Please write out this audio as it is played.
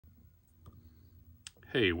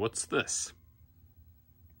hey, what's this?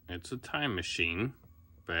 It's a time machine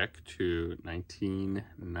back to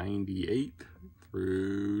 1998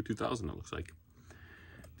 through 2000, it looks like.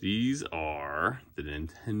 These are the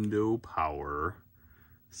Nintendo Power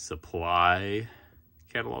supply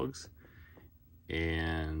catalogs,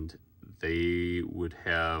 and they would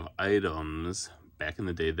have items back in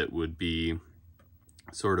the day that would be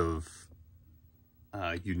sort of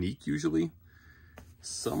unique usually.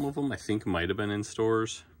 Some of them I think might have been in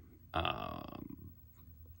stores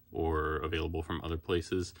or available from other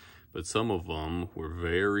places, but some of them were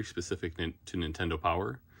very specific to Nintendo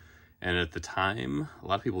Power. And at the time, a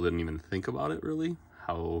lot of people didn't even think about it really,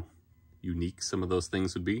 how unique some of those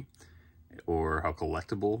things would be, or how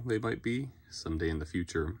collectible they might be someday in the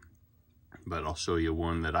future. But I'll show you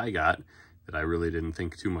one that I got that I really didn't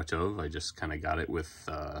think too much of. I just kind of got it with,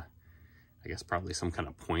 I guess probably some kind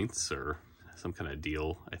of points or some kind of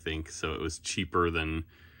deal, I think. So it was cheaper than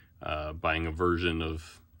buying a version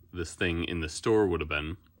of this thing in the store would have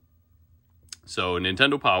been. So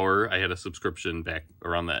Nintendo Power, I had a subscription back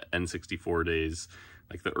around the N64 days,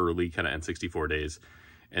 like the early kind of N64 days.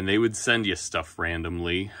 And they would send you stuff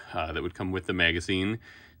randomly that would come with the magazine.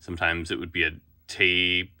 Sometimes it would be a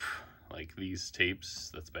tape, like these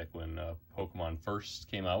tapes. That's back when Pokemon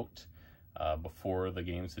first came out, before the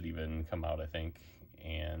games had even come out, I think.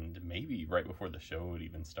 And maybe right before the show had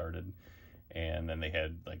even started. And then they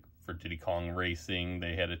had, like, for Diddy Kong Racing,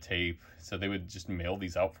 they had a tape. So they would just mail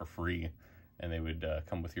these out for free, and they would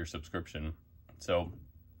come with your subscription. So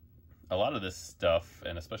a lot of this stuff,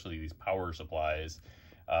 and especially these power supplies,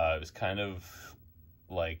 it was kind of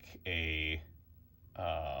like a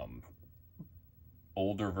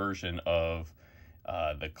older version of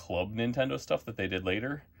the Club Nintendo stuff that they did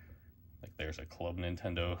later. Like there's a Club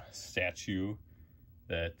Nintendo statue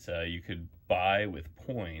that you could buy with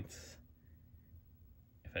points.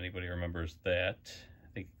 If anybody remembers that.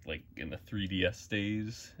 I think like in the 3DS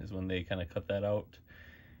days is when they kind of cut that out.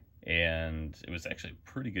 And it was actually a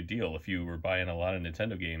pretty good deal. If you were buying a lot of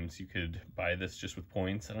Nintendo games, you could buy this just with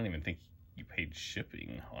points. I don't even think you paid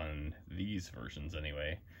shipping on these versions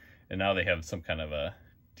anyway. And now they have some kind of a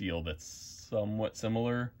deal that's somewhat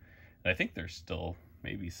similar. And I think there's still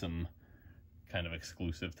maybe some kind of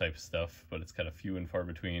exclusive type stuff, but it's kind of few and far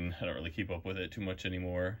between. I don't really keep up with it too much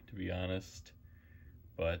anymore, to be honest.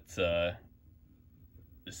 But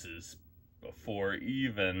this is before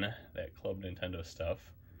even that Club Nintendo stuff.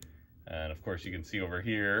 And of course you can see over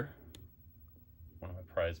here, one of my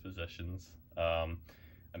prized possessions. I'm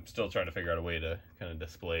still trying to figure out a way to kind of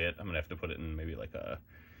display it. I'm gonna have to put it in maybe like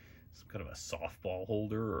some kind of a softball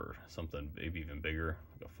holder or something, maybe even bigger,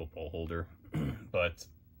 like a football holder. But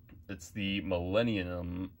it's the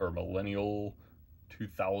Millennial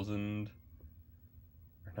 2000,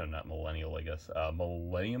 no, not Millennial, I guess,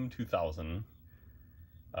 Millennium 2000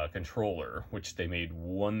 controller, which they made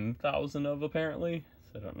 1,000 of apparently.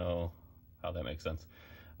 So I don't know how that makes sense.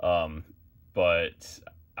 But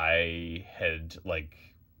I had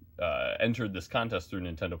entered this contest through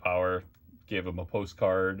Nintendo Power, gave them a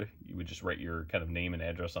postcard. You would just write your kind of name and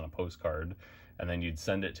address on a postcard, and then you'd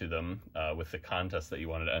send it to them with the contest that you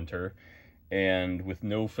wanted to enter. And with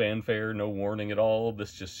no fanfare, no warning at all,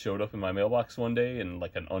 this just showed up in my mailbox one day in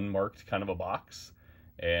like an unmarked kind of a box.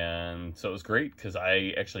 And so it was great because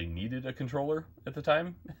I actually needed a controller at the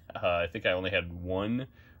time. I think I only had one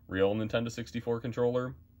real Nintendo 64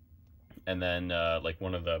 controller. And then like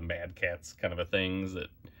one of the Mad Catz kind of a things that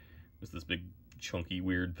was this big chunky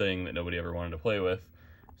weird thing that nobody ever wanted to play with.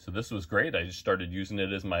 So this was great. I just started using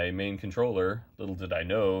it as my main controller. Little did I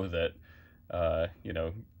know that, you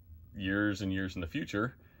know, years and years in the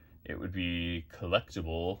future, it would be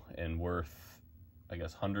collectible and worth, I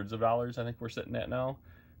guess, hundreds of dollars. I think we're sitting at now.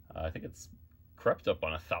 I think it's crept up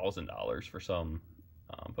on $1,000 for some,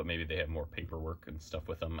 but maybe they have more paperwork and stuff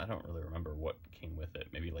with them. I don't really remember what came with it.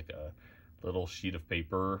 Maybe like a little sheet of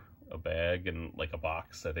paper, a bag, and like a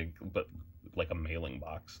box, I think, but like a mailing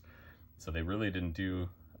box. So they really didn't do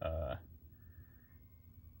a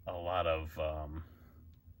lot of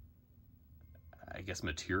I guess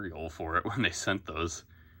material for it when they sent those.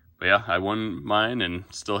 But yeah, I won mine and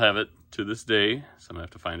still have it to this day. So I'm gonna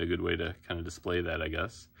have to find a good way to kind of display that, I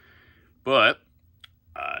guess. But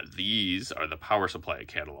these are the power supply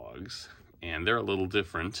catalogs, and they're a little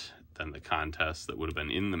different than the contests that would have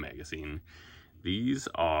been in the magazine. These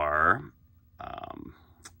are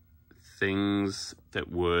things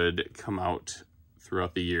that would come out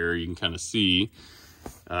throughout the year. You can kind of see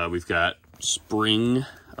we've got spring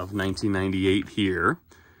of 1998 here,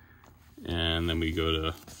 and then we go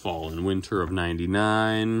to fall and winter of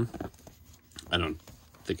 99. I don't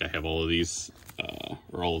think I have all of these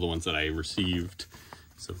or all of the ones that I received.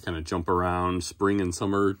 So kind of jump around spring and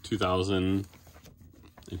summer 2000.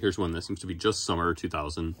 And here's one that seems to be just summer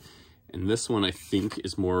 2000. And this one I think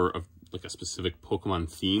is more of like a specific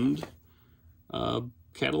Pokemon themed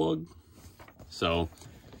catalog. So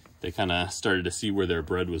they kind of started to see where their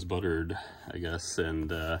bread was buttered, I guess,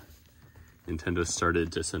 and Nintendo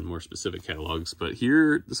started to send more specific catalogs. But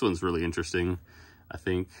here, this one's really interesting, I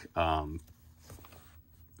think.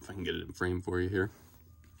 If I can get it in frame for you here.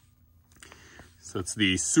 So it's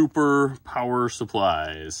the Super Power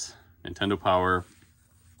Supplies, Nintendo Power,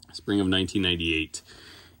 spring of 1998.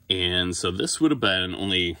 And so this would have been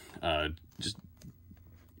only just,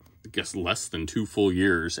 I guess, less than 2 full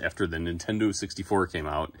years after the Nintendo 64 came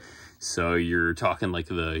out. So you're talking like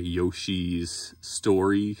the Yoshi's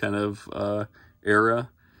Story kind of era.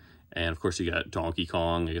 And of course you got Donkey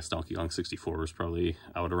Kong. I guess Donkey Kong 64 was probably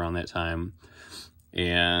out around that time.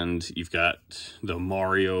 And you've got the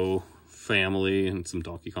Mario family and some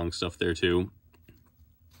Donkey Kong stuff there too.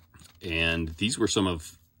 And these were some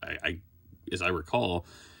of, as I recall,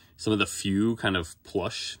 some of the few kind of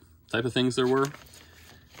plush type of things there were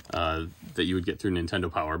that you would get through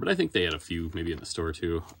Nintendo Power. But I think they had a few maybe in the store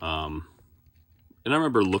too. And I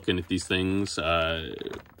remember looking at these things,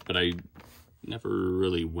 but I never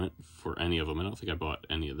really went for any of them. I don't think I bought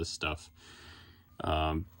any of this stuff.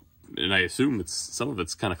 And I assume some of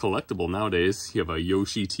it's kind of collectible nowadays. You have a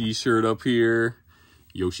Yoshi t-shirt up here,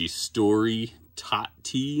 Yoshi Story Tot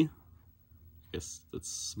tee. I guess that's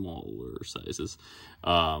smaller sizes.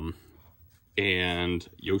 And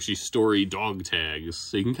Yoshi Story dog tags.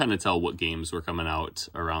 So you can kind of tell what games were coming out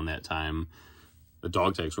around that time. The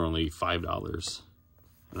dog tags were only $5.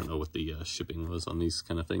 I don't know what the shipping was on these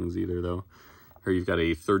kind of things either, though. Here you've got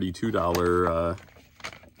a $32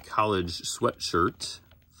 college sweatshirt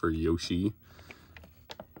for Yoshi.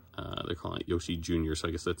 They're calling it Yoshi Junior, so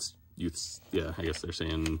I guess that's youths. Yeah, I guess they're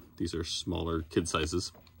saying these are smaller kid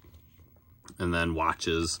sizes. And then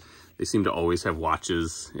watches. They seem to always have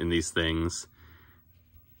watches in these things.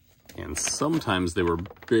 And sometimes they were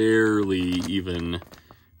barely even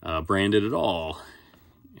branded at all.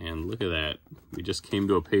 And look at that. We just came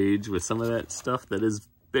to a page with some of that stuff that is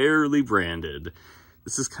barely branded.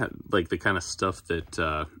 This is kind of like the kind of stuff that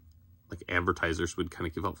like advertisers would kind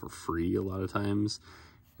of give out for free a lot of times.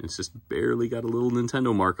 And it's just barely got a little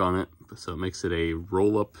Nintendo mark on it. So it makes it a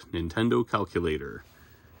roll-up Nintendo calculator.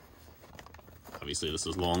 Obviously, this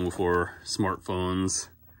is long before smartphones,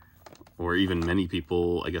 or even many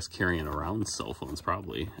people, I guess, carrying around cell phones,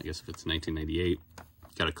 probably. I guess if it's 1998.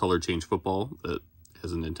 Got a color change football that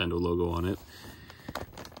has a Nintendo logo on it.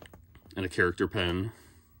 And a character pen.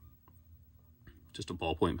 Just a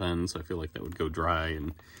ballpoint pen, so I feel like that would go dry,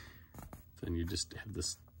 and then you just have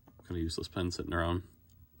this kind of useless pen sitting around.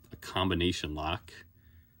 A combination lock,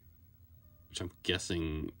 which I'm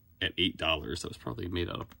guessing at $8, that was probably made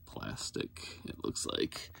out of plastic, it looks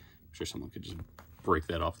like. I'm sure someone could just break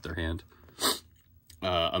that off with their hand.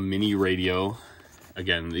 A mini radio.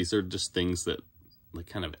 Again, these are just things that like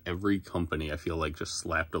kind of every company I feel like just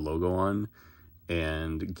slapped a logo on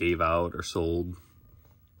and gave out or sold.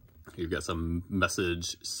 You've got some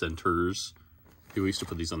message centers. People used to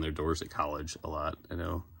put these on their doors at college a lot, I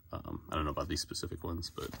know. I don't know about these specific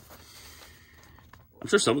ones, but I'm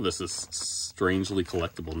sure some of this is strangely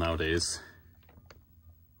collectible nowadays.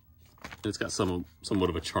 It's got somewhat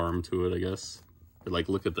of a charm to it, I guess. But like,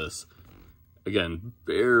 look at this. Again,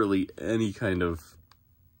 barely any kind of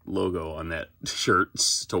logo on that shirt.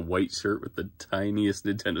 It's just a white shirt with the tiniest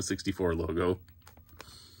Nintendo 64 logo.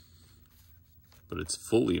 But it's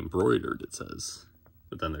fully embroidered, it says.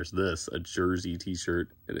 But then there's this, a jersey t-shirt,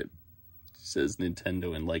 and it says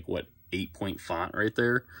Nintendo in like, what, 8-point font right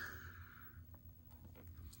there?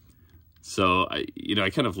 So, I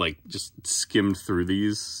kind of like just skimmed through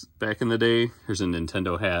these back in the day. Here's a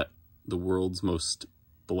Nintendo hat, the world's most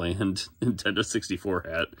bland Nintendo 64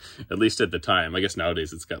 hat, at least at the time. I guess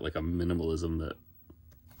nowadays it's got like a minimalism that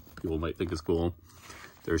people might think is cool.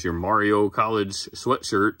 There's your Mario college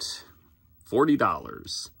sweatshirt,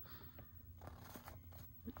 $40.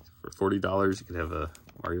 For $40, you could have a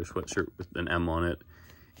Mario sweatshirt with an M on it.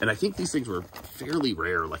 And I think these things were fairly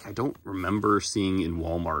rare. Like, I don't remember seeing in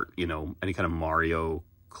Walmart, any kind of Mario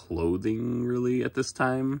clothing really at this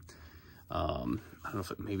time. I don't know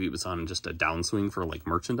if maybe it was on just a downswing for like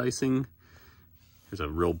merchandising. There's a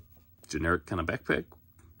real generic kind of backpack.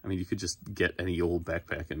 I mean, you could just get any old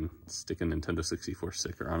backpack and stick a Nintendo 64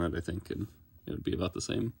 sticker on it, I think, and it would be about the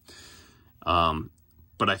same.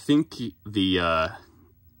 But I think it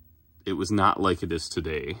was not like it is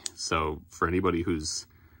today. So for anybody who's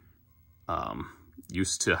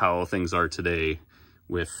used to how things are today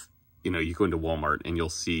with, you know, you go into Walmart and you'll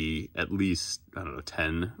see at least, I don't know,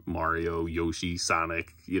 10 Mario, Yoshi,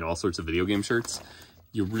 Sonic, you know, all sorts of video game shirts.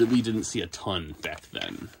 You really didn't see a ton back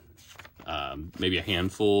then. Maybe a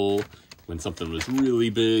handful when something was really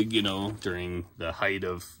big, you know, during the height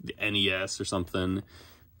of the NES or something.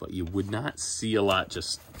 But you would not see a lot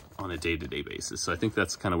just on a day-to-day basis. So I think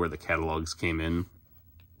that's kind of where the catalogs came in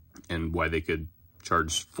and why they could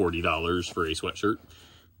charge $40 for a sweatshirt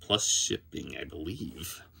plus shipping, I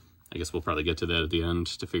believe. I guess we'll probably get to that at the end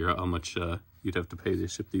to figure out how much you'd have to pay to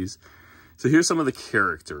ship these. So here's some of the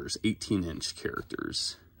characters, 18-inch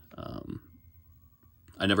characters.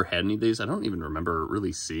 I never had any of these. I don't even remember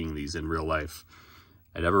really seeing these in real life.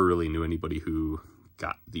 I never really knew anybody who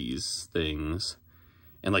got these things.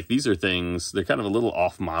 And like, these are things, they're kind of a little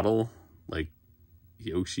off model, like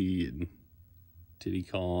Yoshi and Diddy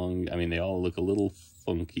Kong. I mean, they all look a little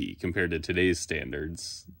funky compared to today's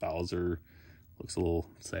standards. Bowser looks a little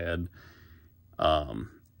sad.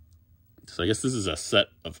 So I guess this is a set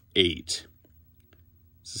of 8.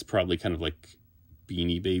 This is probably kind of like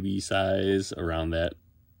Beanie Baby size around that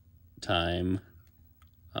time.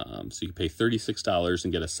 So you can pay $36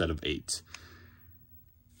 and get a set of 8.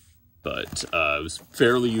 But it was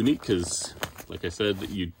fairly unique because, like I said,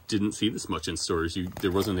 you didn't see this much in stores.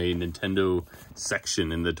 There wasn't a Nintendo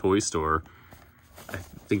section in the toy store. I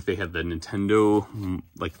think they had the Nintendo,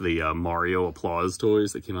 like the Mario Applause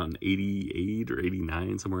toys that came out in 88 or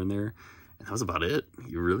 89, somewhere in there. And that was about it.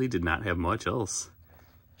 You really did not have much else.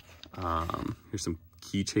 Here's some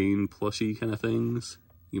keychain plushie kind of things.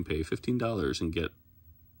 You can pay $15 and get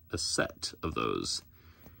a set of those.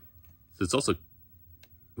 So it's also,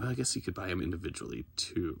 well, I guess you could buy them individually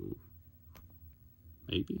too.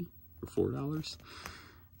 Maybe for $4.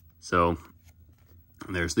 So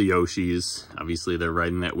there's the Yoshis. Obviously they're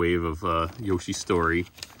riding that wave of Yoshi Story.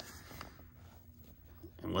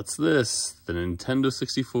 And what's this? The Nintendo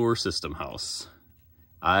 64 System House.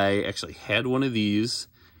 I actually had one of these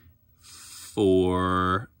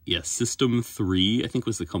for, yeah, System 3, I think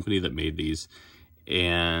was the company that made these.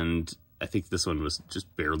 And I think this one was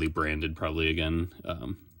just barely branded probably again.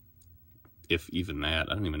 If even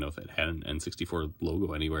that. I don't even know if it had an N64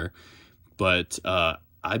 logo anywhere. But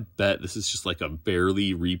I bet this is just like a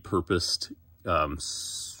barely repurposed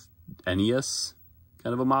NES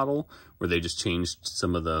kind of a model where they just changed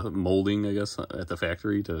some of the molding, I guess, at the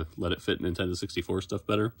factory to let it fit Nintendo 64 stuff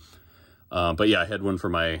better. But yeah, I had one for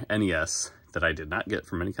my NES that I did not get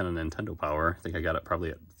from any kind of Nintendo Power. I think I got it probably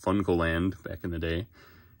at Funcoland back in the day.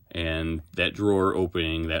 And that drawer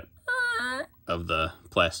opening, that of the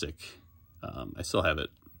plastic, I still have it,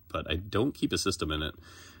 but I don't keep a system in it.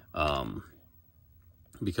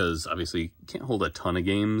 Because obviously you can't hold a ton of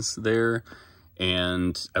games there.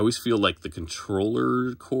 And I always feel like the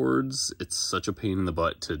controller cords, it's such a pain in the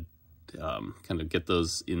butt to kind of get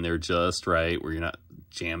those in there just right, where you're not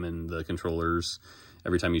jamming the controllers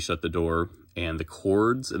every time you shut the door. And the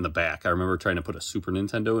cords in the back, I remember trying to put a Super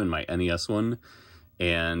Nintendo in my NES one,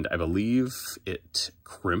 and I believe it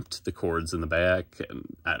crimped the cords in the back,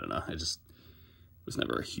 and I don't know, I just was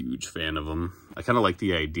never a huge fan of them. I kind of liked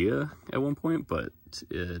the idea at one point, but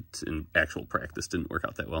it in actual practice didn't work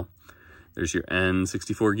out that well. There's your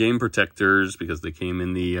N64 game protectors because they came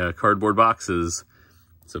in the cardboard boxes.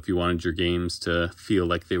 So if you wanted your games to feel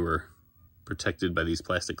like they were protected by these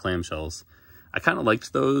plastic clamshells. I kind of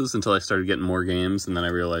liked those until I started getting more games, and then I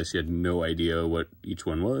realized you had no idea what each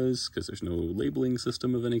one was because there's no labeling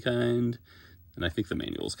system of any kind. And I think the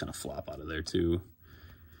manuals kind of flop out of there too,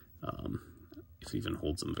 if it even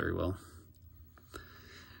holds them very well.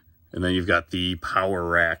 And then you've got the Power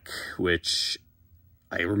Rack, which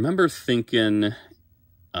I remember thinking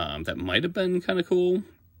that might have been kind of cool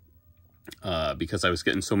because I was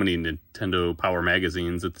getting so many Nintendo Power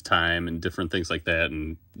magazines at the time and different things like that,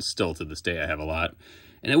 and still to this day I have a lot.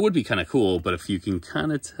 And it would be kind of cool, but if you can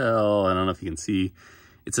kind of tell, I don't know if you can see,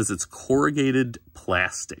 it says it's corrugated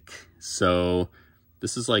plastic. So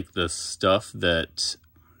this is like the stuff that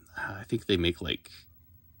I think they make, like,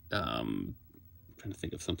 I'm trying to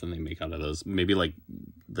think of something they make out of those. Maybe like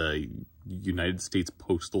the United States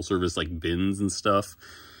Postal Service, like bins and stuff.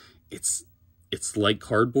 It's like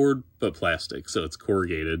cardboard, but plastic. So it's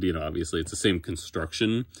corrugated, you know, obviously it's the same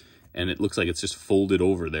construction, and it looks like it's just folded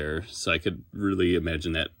over there. So I could really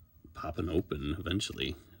imagine that popping open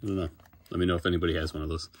eventually. I don't know. Let me know if anybody has one of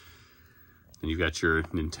those. And you've got your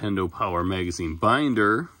Nintendo Power magazine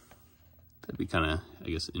binder. That'd be kind of,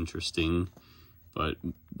 I guess, interesting. But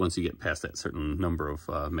once you get past that certain number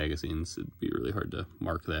of magazines, it'd be really hard to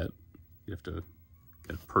mark that. You have to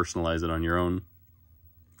kind of personalize it on your own.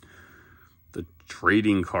 The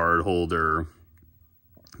trading card holder.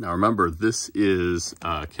 Now remember, this is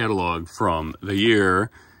a catalog from the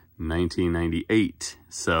year 1998.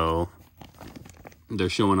 So they're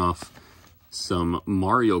showing off some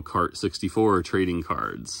Mario Kart 64 trading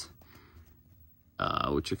cards,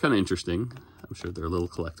 which are kind of interesting. I'm sure they're a little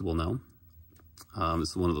collectible now.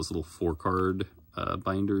 It's one of those little 4-card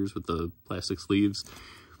binders with the plastic sleeves,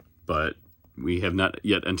 but we have not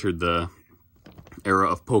yet entered the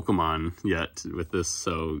era of Pokemon yet with this,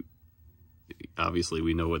 so obviously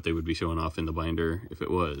we know what they would be showing off in the binder if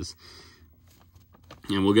it was.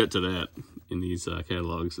 And we'll get to that in these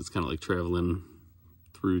catalogs. It's kind of like traveling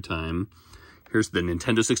through time. Here's the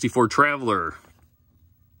Nintendo 64 Traveler.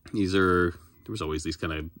 There was always these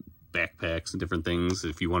kind of backpacks and different things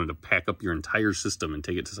if you wanted to pack up your entire system and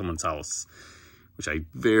take it to someone's house, which I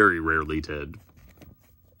very rarely did.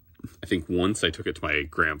 I think once I took it to my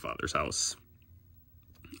grandfather's house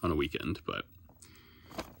on a weekend, but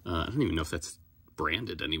I don't even know if that's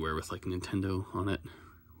branded anywhere with like Nintendo on it,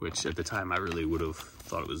 which at the time I really would have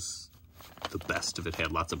thought it was the best if it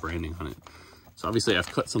had lots of branding on it. So obviously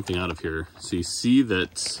I've cut something out of here. So you see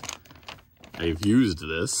that I've used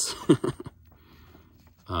this.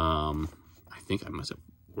 I think I must have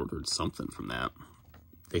ordered something from that.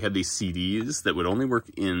 They had these CDs that would only work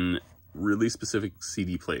in really specific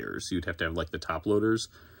CD players. You'd have to have like the top loaders,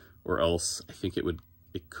 or else I think it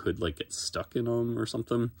could like get stuck in them or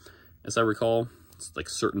something. As I recall, it's like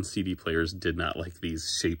certain CD players did not like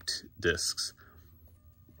these shaped discs.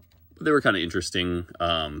 But they were kind of interesting.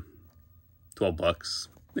 12 bucks.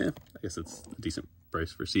 Yeah, I guess it's a decent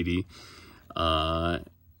price for CD.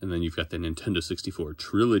 And then you've got the Nintendo 64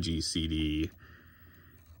 Trilogy CD.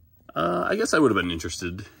 I guess I would have been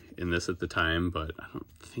interested in this at the time, but I don't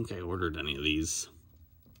think I ordered any of these.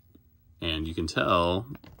 And you can tell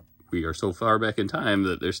we are so far back in time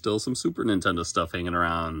that there's still some Super Nintendo stuff hanging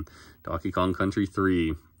around. Donkey Kong Country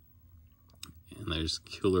 3. And there's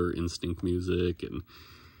Killer Instinct music, and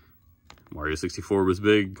Mario 64 was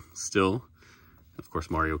big still. Of course,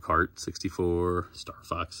 Mario Kart 64, Star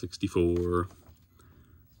Fox 64.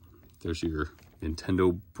 There's your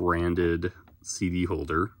Nintendo branded CD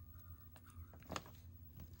holder.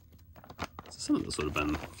 So some of those would have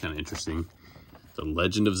been kind of interesting. The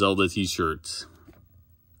Legend of Zelda t-shirts.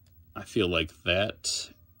 I feel like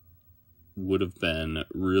that would have been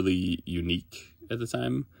really unique at the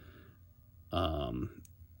time. I'm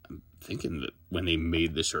thinking that when they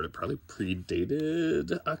made this shirt, it probably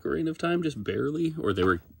predated Ocarina of Time, just barely, or they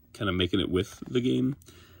were kind of making it with the game,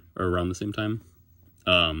 or around the same time.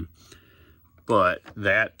 But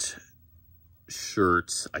that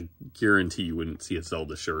shirt, I guarantee you wouldn't see a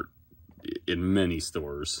Zelda shirt in many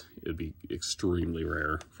stores. It would be extremely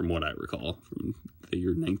rare, from what I recall, from the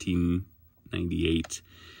year 1998.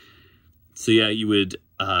 So yeah, you would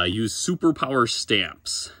use superpower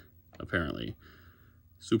stamps, apparently.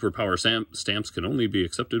 Superpower stamps can only be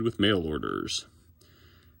accepted with mail orders.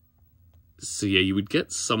 So yeah, you would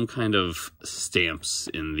get some kind of stamps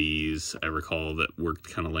in these, I recall, that worked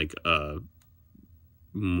kind of like a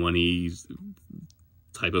money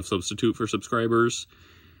type of substitute for subscribers.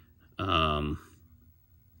 And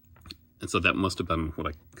so that must have been what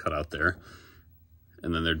I cut out there.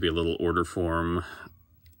 And then there'd be a little order form.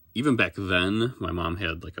 Even back then, my mom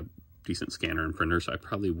had like a decent scanner and printer, so I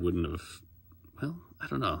probably wouldn't have, well, I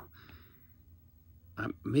don't know.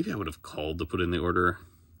 Maybe I would have called to put in the order.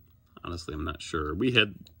 Honestly, I'm not sure. We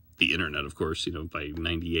had the internet, of course, you know, by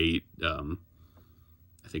 98. I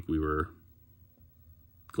think we were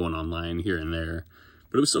going online here and there,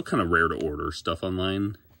 but it was still kind of rare to order stuff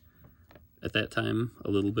online at that time, a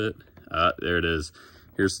little bit. There it is.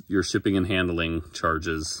 Here's your shipping and handling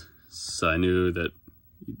charges. So I knew that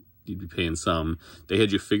you'd be paying some. They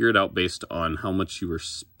had you figure it out based on how much you were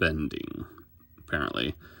spending,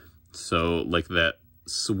 apparently. So like that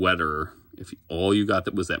sweater, if all you got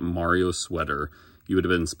that was that Mario sweater, you would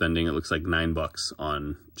have been spending, it looks like, $9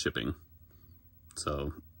 on shipping.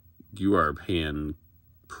 So you are paying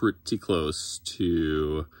pretty close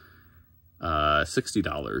to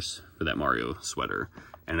 $60 for that Mario sweater.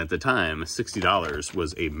 And at the time, $60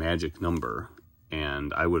 was a magic number.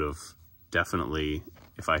 And I would have definitely,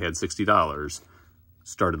 if I had $60,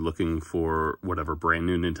 started looking for whatever brand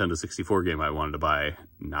new Nintendo 64 game I wanted to buy,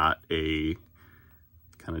 not a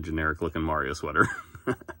kind of generic looking Mario sweater.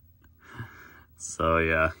 So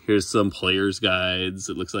yeah, here's some player's guides.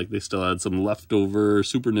 It looks like they still had some leftover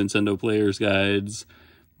Super Nintendo player's guides.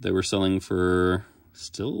 They were selling for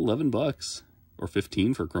still $11 or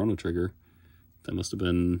 $15 for Chrono Trigger. That must have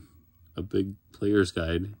been a big player's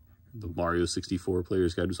guide. The Mario 64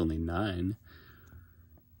 player's guide was only $9.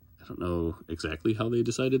 I don't know exactly how they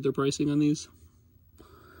decided their pricing on these.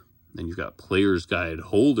 Then you've got Player's Guide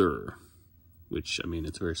holder, which, I mean,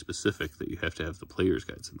 it's very specific that you have to have the Player's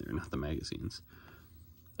Guides in there, not the magazines.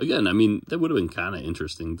 Again, I mean, that would have been kind of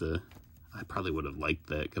interesting to... I probably would have liked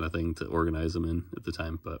that kind of thing to organize them in at the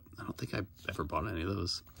time, but I don't think I've ever bought any of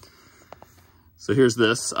those. So here's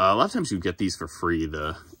this. A lot of times you get these for free,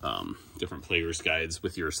 the different Player's Guides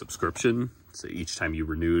with your subscription. So each time you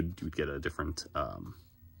renewed, you'd get a different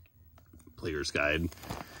Player's Guide.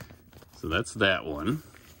 So that's that one.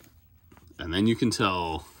 And then you can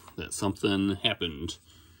tell that something happened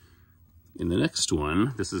in the next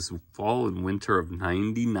one. This is fall and winter of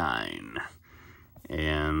 99.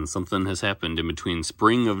 And something has happened in between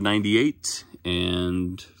spring of 98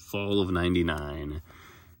 and fall of 99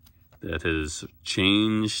 that has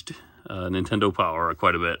changed Nintendo Power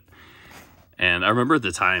quite a bit. And I remember at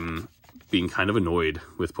the time being kind of annoyed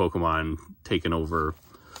with Pokemon taking over.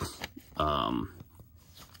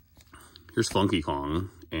 Here's Funky Kong,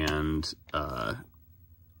 and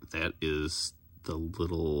that is the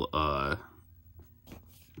little, I'm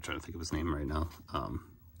trying to think of his name right now.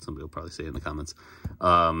 Somebody will probably say it in the comments.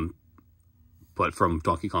 But from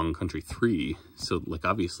Donkey Kong Country 3. So, like,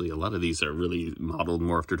 obviously, a lot of these are really modeled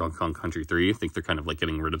more after Donkey Kong Country 3. I think they're kind of, like,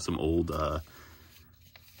 getting rid of some old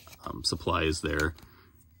supplies there.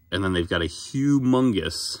 And then they've got a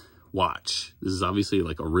humongous watch. This is obviously,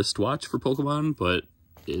 like, a wristwatch for Pokemon, but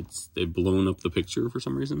they've blown up the picture for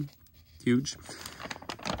some reason. Huge.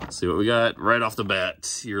 Let's see what we got. Right off the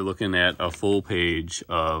bat, you're looking at a full page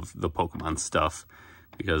of the Pokemon stuff,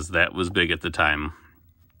 because that was big at the time.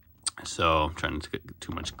 So I'm trying to get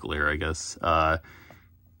too much glare, I guess.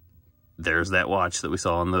 There's that watch that we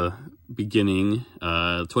saw in the beginning.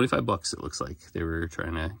 25 bucks, it looks like. They were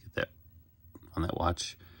trying to get that on that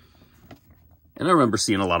watch. And I remember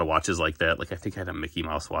seeing a lot of watches like that. Like, I think I had a Mickey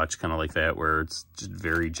Mouse watch kind of like that, where it's just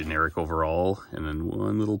very generic overall. And then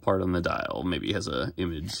one little part on the dial maybe has an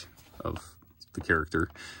image of the character.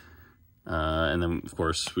 And then, of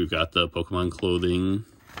course, we've got the Pokemon clothing.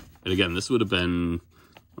 And again, this would have been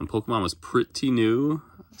when Pokemon was pretty new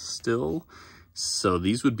still. So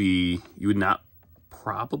these would be, you would not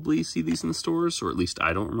probably see these in the stores, or at least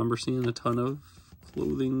I don't remember seeing a ton of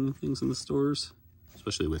clothing things in the stores,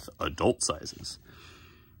 especially with adult sizes.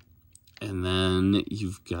 And then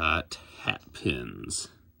you've got hat pins.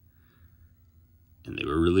 And they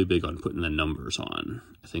were really big on putting the numbers on.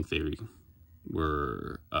 I think they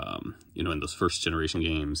were, you know, in those first generation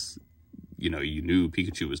games, you know, you knew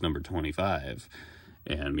Pikachu was number 25.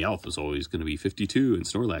 And Meowth was always going to be 52 and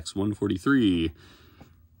Snorlax 143.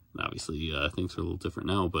 And obviously, things are a little different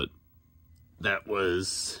now, but that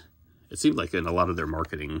was, it seemed like in a lot of their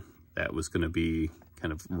marketing, that was going to be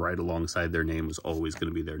kind of right alongside their name, was always going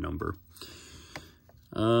to be their number.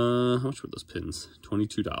 How much were those pins?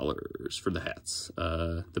 $22 for the hats.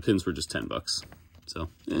 The pins were just 10 bucks. So,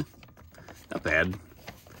 not bad.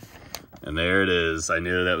 And there it is. I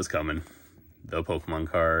knew that was coming. The Pokemon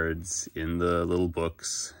cards in the little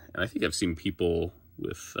books. And I think I've seen people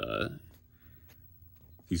with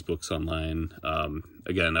these books online.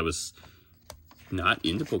 Again, I was not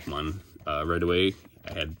into Pokemon right away.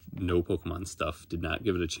 I had no Pokemon stuff. Did not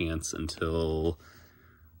give it a chance until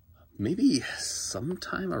maybe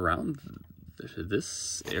sometime around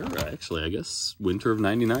this era, actually. I guess winter of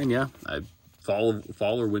 99, yeah. Fall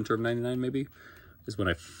or winter of 99, maybe, is when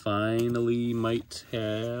I finally might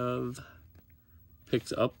have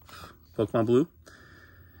picked up Pokemon Blue.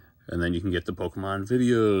 And then you can get the Pokemon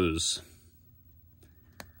videos.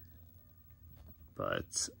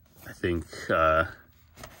 But I think a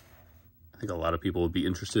lot of people would be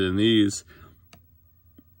interested in these.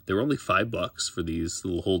 They were only $5 for these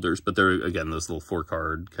little holders, but they're, again, those little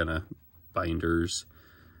 4-card kind of binders.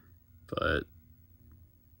 But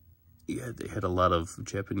yeah, they had a lot of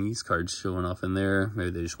Japanese cards showing off in there. Maybe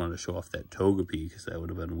they just wanted to show off that Togepi, because that would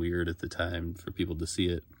have been weird at the time for people to see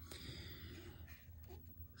it.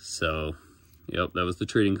 So, yep, that was the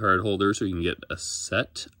trading card holder. So you can get a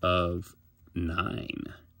set of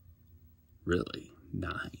 9. Really?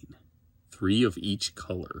 9. 3 of each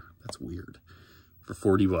color. That's weird. For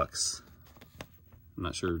 40 bucks. I'm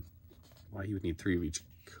not sure why you would need 3 of each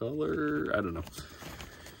color. I don't know.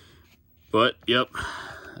 But, yep.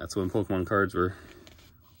 That's when Pokemon cards were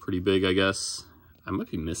pretty big, I guess. I might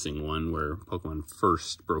be missing one where Pokemon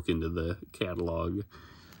first broke into the catalog.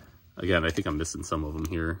 Again, I think I'm missing some of them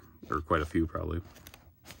here, or quite a few probably.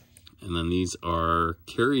 And then these are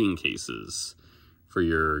carrying cases for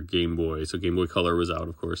your Game Boy. So Game Boy Color was out,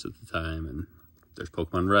 of course, at the time, and there's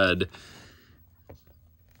Pokemon Red.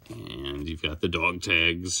 And you've got the dog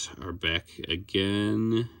tags are back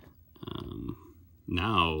again.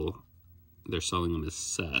 Now they're selling them as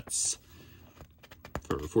sets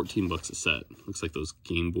for 14 bucks a set. Looks like those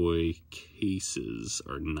Game Boy cases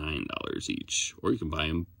are $9 each, or you can buy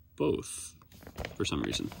them both for some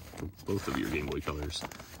reason, for both of your Game Boy colors.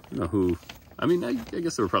 I don't know who, I mean, I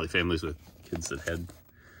guess there were probably families with kids that had,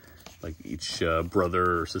 like, each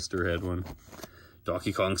brother or sister had one.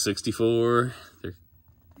 Donkey Kong 64, they're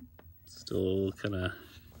still kind of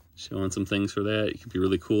showing some things for that. It could be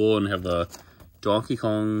really cool and have a Donkey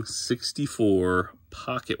Kong 64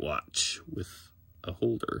 pocket watch with a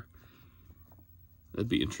holder. That'd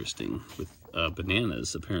be interesting, with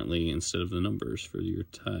bananas apparently instead of the numbers for your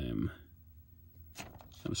time.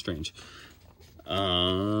 Kind of strange.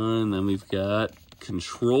 And then we've got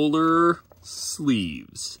controller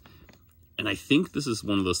sleeves. And I think this is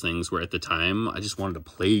one of those things where at the time I just wanted to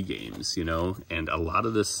play games, you know, and a lot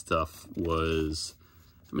of this stuff was,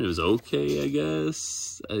 I mean, it was okay, I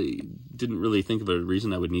guess. I didn't really think of a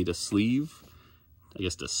reason I would need a sleeve. I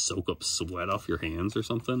guess to soak up sweat off your hands or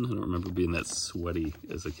something. I don't remember being that sweaty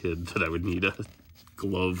as a kid that I would need a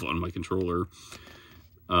glove on my controller.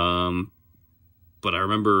 But I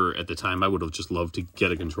remember at the time I would have just loved to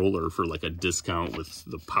get a controller for like a discount with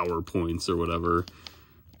the Power Points or whatever.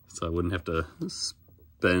 So I wouldn't have to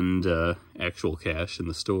spend actual cash in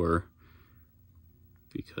the store.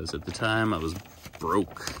 Because at the time I was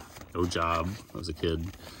broke, no job, I was a kid.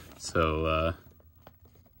 So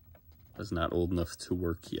I was not old enough to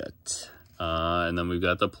work yet. And then we've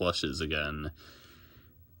got the plushes again.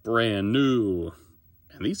 Brand new.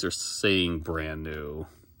 And these are saying brand new.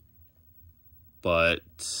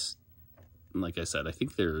 But, like I said, I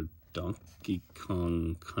think they're Donkey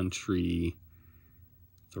Kong Country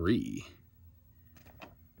 3.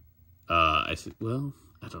 Well,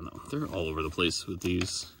 I don't know. They're all over the place with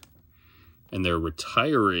these. And they're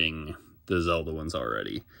retiring the Zelda ones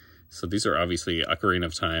already. So these are obviously Ocarina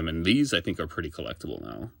of Time, and these I think are pretty collectible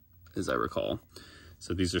now, as I recall.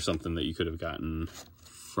 So these are something that you could have gotten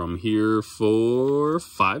from here for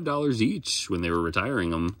 $5 each when they were retiring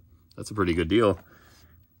them. That's a pretty good deal.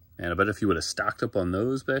 And I bet if you would have stocked up on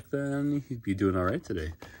those back then, you'd be doing all right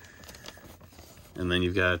today. And then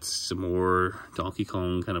you've got some more Donkey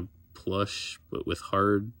Kong kind of plush, but with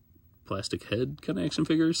hard plastic head kind of action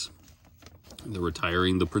figures. And they're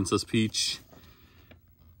retiring the Princess Peach.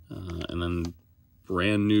 And then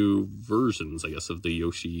brand new versions, I guess, of the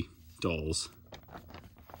Yoshi dolls.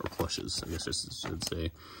 Or plushes, I guess I should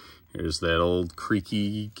say. Here's that old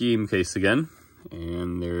creaky game case again.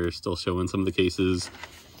 And they're still showing some of the cases.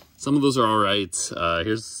 Some of those are alright.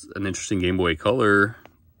 Here's an interesting Game Boy Color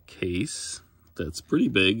case that's pretty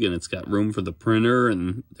big, and it's got room for the printer,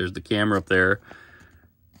 and there's the camera up there.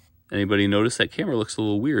 Anybody notice that camera looks a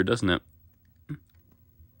little weird, doesn't it? Have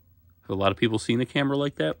a lot of people seen a camera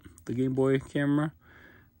like that? The Game Boy camera?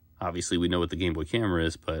 Obviously, we know what the Game Boy camera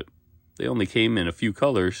is, but they only came in a few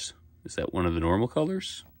colors. Is that one of the normal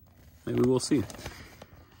colors? Maybe we'll see.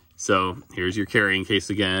 So, here's your carrying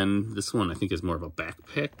case again. This one, I think, is more of a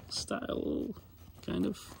backpack style kind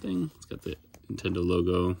of thing. It's got the Nintendo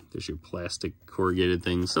logo. There's your plastic corrugated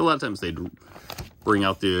things. So, a lot of times they'd bring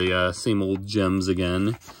out the same old gems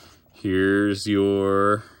again. Here's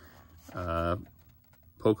your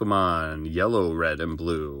Pokemon Yellow, Red, and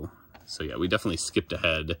Blue. So, yeah, we definitely skipped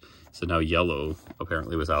ahead. So, now Yellow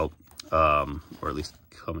apparently was out, or at least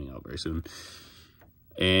coming out very soon.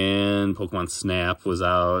 And Pokemon Snap was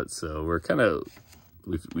out, so we're kind of,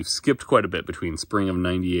 we've skipped quite a bit between spring of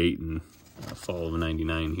 98 and fall of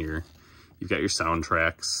 99 here. You've got your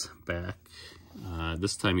soundtracks back.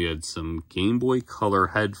 This time you had some Game Boy Color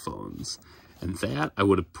headphones, and that I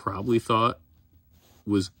would have probably thought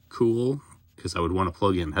was cool, because I would want to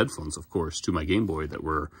plug in headphones, of course, to my Game Boy that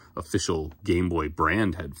were official Game Boy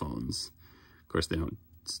brand headphones. Of course, they don't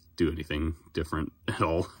do anything different at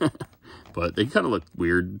all. But they kind of look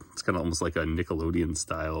weird. It's kind of almost like a Nickelodeon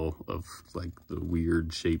style of like the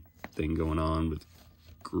weird shape thing going on with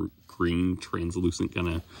green translucent kind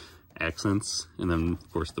of accents. And then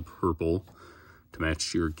of course the purple to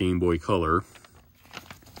match your Game Boy Color.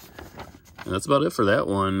 And that's about it for that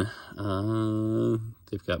one.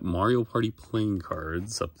 They've got Mario Party playing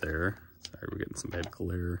cards up there. Sorry, we're getting some bad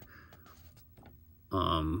glare.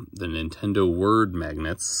 The Nintendo word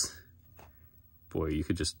magnets. Boy, you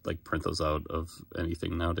could just like print those out of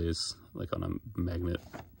anything nowadays, like on a magnet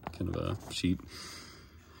kind of a sheet.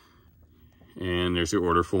 And there's your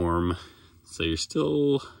order form. So you're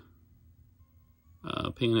still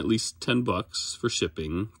paying at least 10 bucks for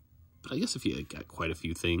shipping. But I guess if you got quite a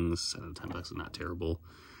few things, 10 bucks is not terrible.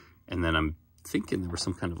 And then I'm thinking there were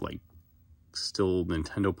some kind of like still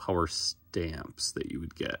Nintendo Power stamps that you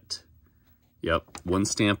would get. Yep, one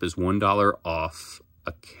stamp is $1 off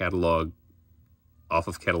a catalog, off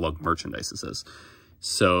of catalog merchandise, it says.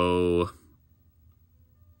 So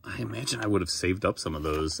I imagine I would have saved up some of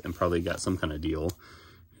those and probably got some kind of deal.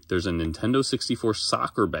 There's a Nintendo 64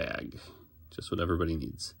 soccer bag, just what everybody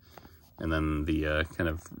needs. And then the kind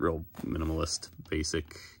of real minimalist,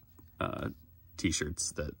 basic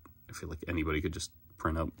t-shirts that I feel like anybody could just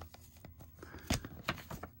print up.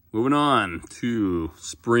 Moving on to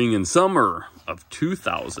spring and summer of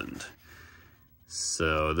 2000.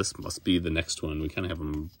 So this must be the next one. We kind of have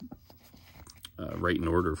them right in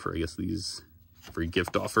order for, I guess, these free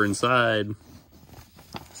gift offer inside.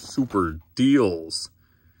 Super deals.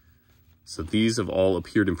 So these have all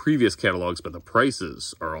appeared in previous catalogs, but the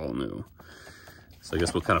prices are all new. So I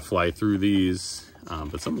guess we'll kind of fly through these.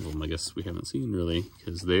 But some of them, I guess, we haven't seen really,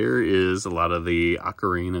 because there is a lot of the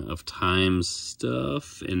Ocarina of Time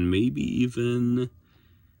stuff, and maybe even,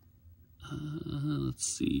 let's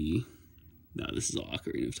see. No, this is all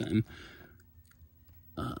Ocarina of Time.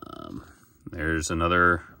 There's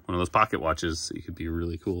another one of those pocket watches that you could be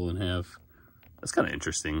really cool and have. That's kind of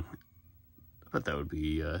interesting. I bet that would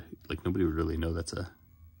be, like, nobody would really know that's a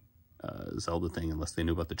Zelda thing unless they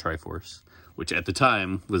knew about the Triforce, which at the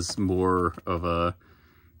time was more of a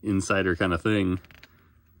insider kind of thing.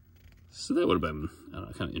 So that would have been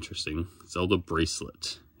kind of interesting. Zelda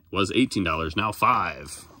bracelet. It was $18, now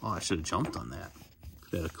 $5. Oh, I should have jumped on that.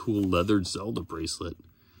 They had a cool leathered Zelda bracelet.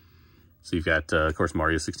 So you've got, of course,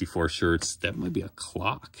 Mario 64 shirts. That might be a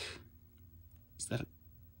clock. Is that a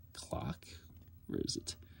clock? Where is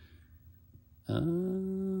it? I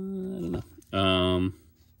don't know.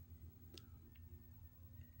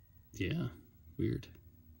 Yeah, weird.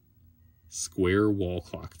 Square wall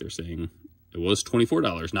clock, they're saying. It was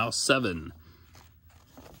 $24, now $7. I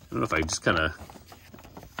don't know if I just kind of...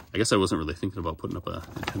 I guess I wasn't really thinking about putting up a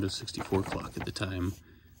Nintendo 64 clock at the time.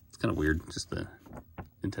 It's kind of weird, just the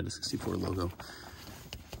Nintendo 64 logo.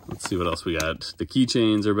 Let's see what else we got. The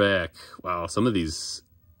keychains are back. Wow, some of these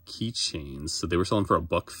keychains, so they were selling for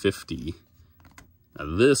 $1.50.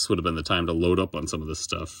 Now this would have been the time to load up on some of this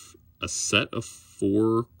stuff. A set of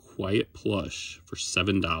 4 Quiet Plush for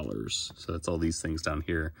 $7. So that's all these things down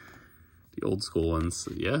here. The old school ones.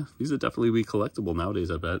 So yeah, these would definitely be collectible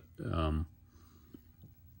nowadays, I bet.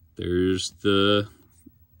 There's the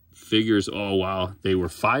figures. Oh, wow. They were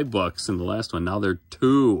 $5 in the last one. Now they're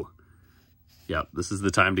 $2. Yep, this is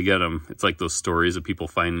the time to get them. It's like those stories of people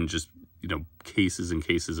finding just, you know, cases and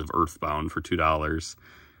cases of Earthbound for $2.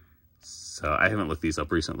 So I haven't looked these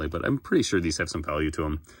up recently, but I'm pretty sure these have some value to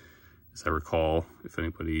them. As I recall, if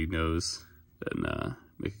anybody knows, then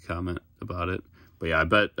make a comment about it. But yeah, I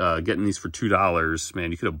bet getting these for $2,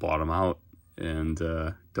 man, you could have bought them out and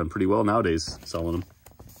done pretty well nowadays selling them.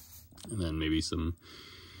 And then maybe some,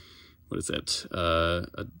 what is that?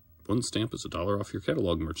 One stamp is $1 off your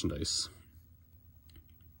catalog merchandise.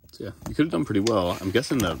 So yeah, you could have done pretty well. I'm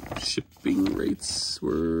guessing the shipping rates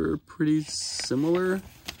were pretty similar.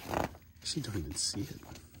 Actually, don't even see it.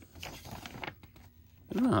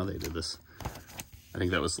 I don't know how they did this. I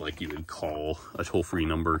think that was like you would call a toll-free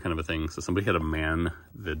number kind of a thing. So somebody had to man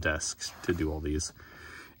the desk to do all these.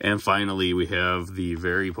 And finally, we have the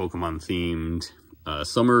very Pokemon-themed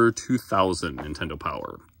Summer 2000 Nintendo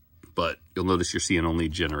Power. But you'll notice you're seeing only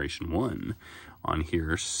Generation 1 on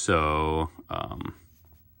here. So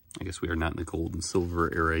I guess we are not in the gold and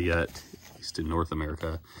silver era yet, at least in North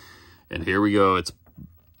America. And here we go. It's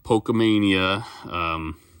Pokemania.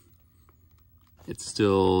 It's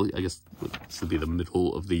still, I guess, this would be the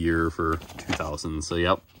middle of the year for 2000. So,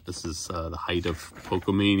 yep, this is the height of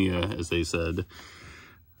Pokemania, as they said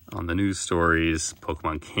on the news stories.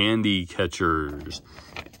 Pokemon candy catchers.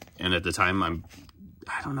 And at the time, I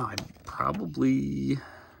don't know, I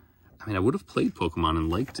would have played Pokemon and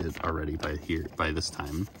liked it already by this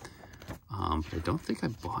time. But I don't think I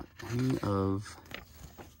bought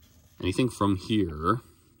anything from here.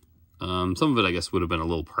 Some of it, I guess, would have been a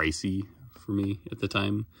little pricey for me at the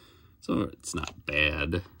time. So it's not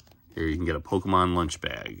bad. Here you can get a Pokemon lunch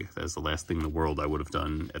bag. That's the last thing in the world I would have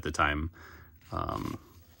done at the time.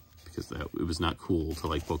 Because it was not cool to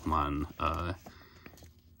like Pokemon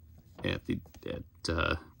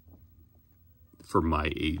for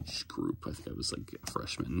my age group. I think I was like a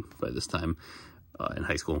freshman by this time in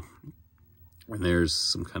high school. And there's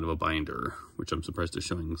some kind of a binder, which I'm surprised they're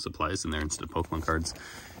showing supplies in there instead of Pokemon cards.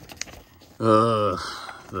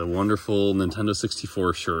 The wonderful Nintendo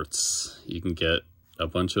 64 shirts. You can get a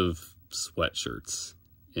bunch of sweatshirts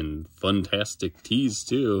in fantastic tees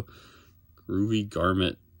too. Groovy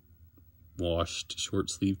garment washed short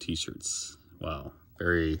sleeve t-shirts. Wow,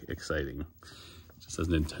 very exciting. It says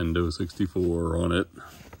Nintendo 64 on it.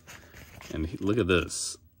 And look at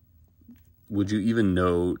this. Would you even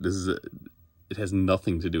know this is it has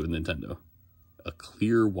nothing to do with Nintendo. A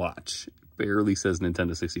clear watch. It barely says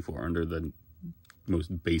Nintendo 64 under the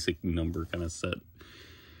most basic number kind of set.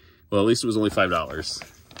 Well, at least it was only $5.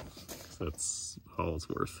 So that's all it's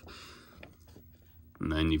worth.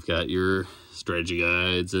 And then you've got your strategy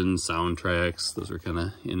guides and soundtracks. Those are kind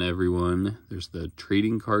of in everyone. There's the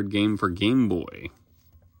trading card game for Game Boy.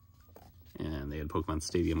 And they had Pokemon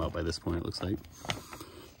Stadium out by this point, it looks like.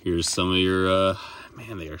 Here's some of your,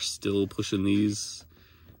 man, they are still pushing these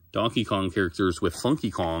Donkey Kong characters with Funky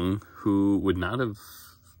Kong, who would not have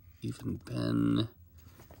even been...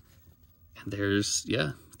 And there's,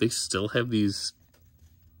 yeah, they still have these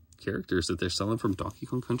characters that they're selling from Donkey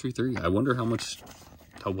Kong Country 3. I wonder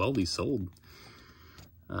how well these sold.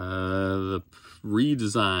 The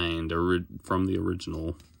redesigned from the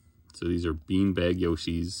original. So these are Beanbag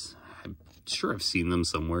Yoshis. I'm sure I've seen them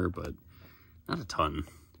somewhere, but not a ton.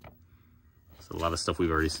 So a lot of stuff we've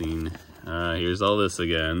already seen. Here's all this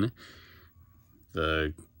again.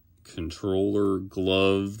 The controller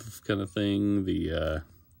glove kind of thing. The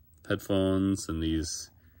headphones and these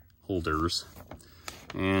holders.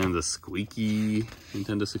 And the squeaky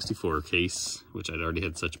Nintendo 64 case, which I'd already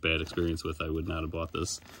had such bad experience with, I would not have bought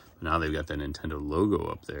this. But now they've got that Nintendo logo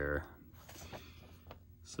up there.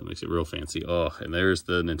 So it makes it real fancy. Oh, and there's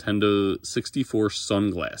the Nintendo 64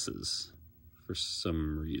 sunglasses for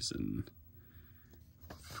some reason.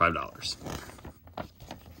 $5.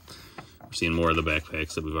 We're seeing more of the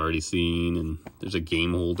backpacks that we've already seen, and there's a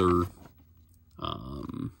game holder.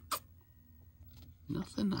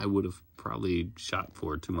 Nothing I would have probably shot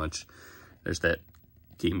for too much. There's that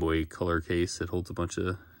Game Boy Color case that holds a bunch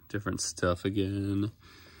of different stuff again.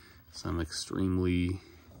 Some extremely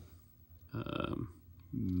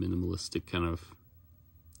minimalistic kind of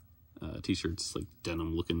t-shirts, like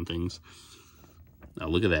denim looking things. Now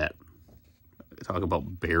look at that. Talk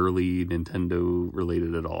about barely Nintendo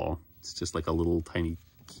related at all. It's just like a little tiny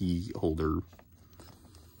key holder.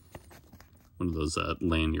 One of those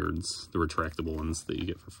lanyards, the retractable ones that you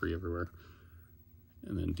get for free everywhere.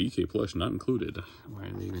 And then DK plush not included. Why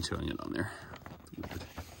are they even showing it on there? Weird.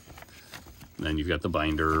 And then you've got the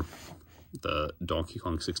binder, the Donkey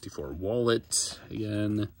Kong 64 wallet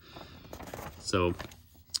again. So,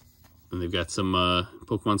 and they've got some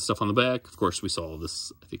Pokemon stuff on the back. Of course, we saw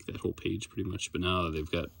this, I think that whole page pretty much, but now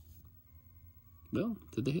they've got, well,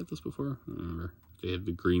 did they have this before? I don't remember. They had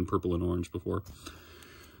the green, purple, and orange before.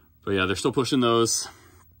 But yeah, they're still pushing those.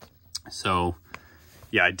 So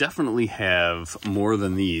yeah, I definitely have more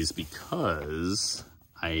than these because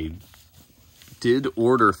I did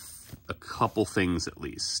order a couple things at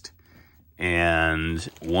least. And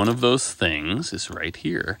one of those things is right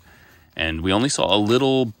here. And we only saw a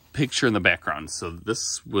little picture in the background. So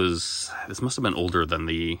this must have been older than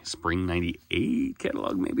the Spring 98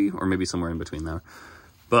 catalog maybe, or maybe somewhere in between there.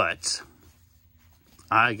 But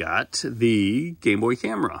I got the Game Boy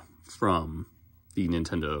camera from the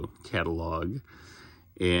Nintendo catalog,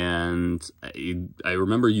 and I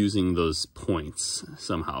remember using those points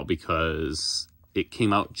somehow because it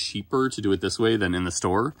came out cheaper to do it this way than in the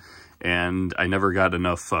store, and I never got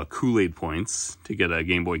enough Kool-Aid points to get a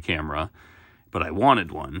Game Boy camera, but I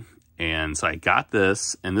wanted one, and so I got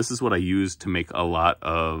this, and this is what I used to make a lot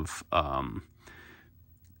of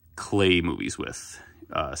clay movies with.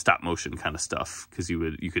 Stop motion kind of stuff, because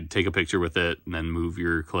you could take a picture with it and then move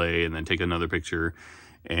your clay and then take another picture,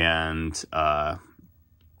 and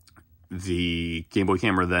the Game Boy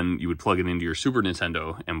camera, then you would plug it into your Super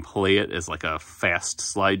Nintendo and play it as like a fast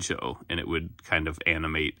slideshow, and it would kind of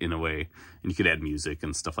animate in a way, and you could add music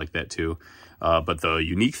and stuff like that too. But the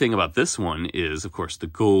unique thing about this one is, of course, the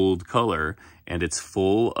gold color, and it's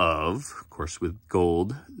full of course, with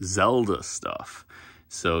gold, Zelda stuff.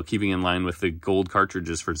 So keeping in line with the gold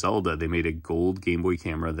cartridges for Zelda, they made a gold Game Boy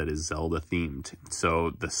camera that is Zelda themed.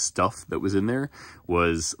 So the stuff that was in there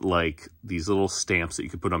was like these little stamps that you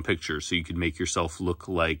could put on pictures. So you could make yourself look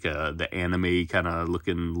like the anime kind of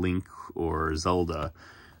looking Link or Zelda.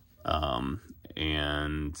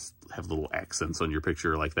 And have little accents on your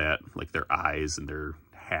picture like that, like their eyes and their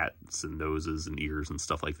hats and noses and ears and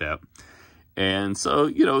stuff like that. And so,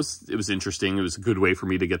 you know, it was interesting. It was a good way for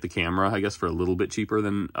me to get the camera, I guess, for a little bit cheaper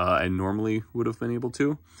than I normally would have been able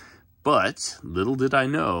to. But little did I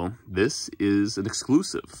know, this is an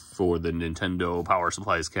exclusive for the Nintendo Power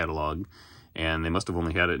Supplies catalog. And they must have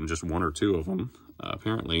only had it in just one or two of them,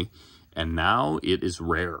 apparently. And now it is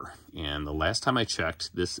rare. And the last time I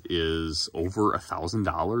checked, this is over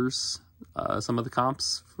 $1,000, some of the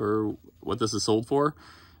comps for what this is sold for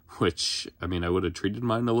which, I mean, I would have treated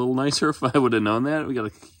mine a little nicer if I would have known that. We got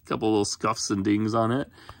a couple little scuffs and dings on it.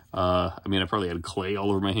 I mean, I probably had clay all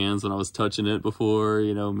over my hands when I was touching it before,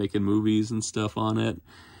 you know, making movies and stuff on it.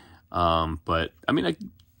 But, I mean, I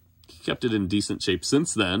kept it in decent shape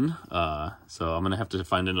since then, so I'm going to have to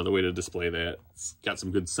find another way to display that. It's got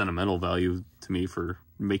some good sentimental value to me for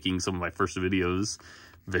making some of my first videos.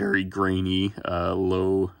 Very grainy,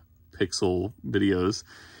 low pixel videos.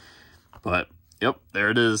 But, yep, there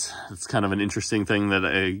it is. It's kind of an interesting thing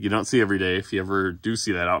that you don't see every day. If you ever do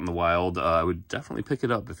see that out in the wild, I would definitely pick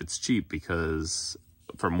it up if it's cheap, because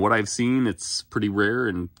from what I've seen, it's pretty rare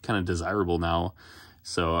and kind of desirable now.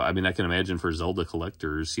 So, I mean, I can imagine for Zelda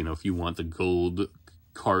collectors, you know, if you want the gold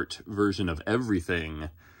cart version of everything,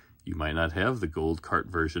 you might not have the gold cart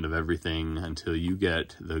version of everything until you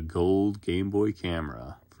get the gold Game Boy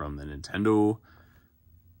camera from the Nintendo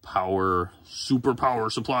Super Power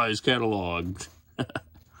Supplies catalog.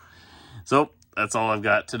 So, that's all I've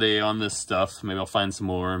got today on this stuff. Maybe I'll find some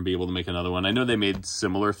more and be able to make another one. I know they made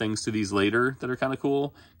similar things to these later that are kind of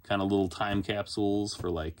cool. Kind of little time capsules for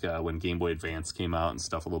like when Game Boy Advance came out and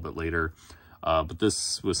stuff a little bit later. But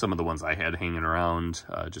this was some of the ones I had hanging around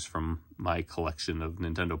just from my collection of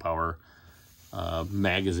Nintendo Power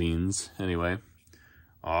magazines. Anyway,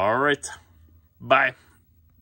 all right, bye.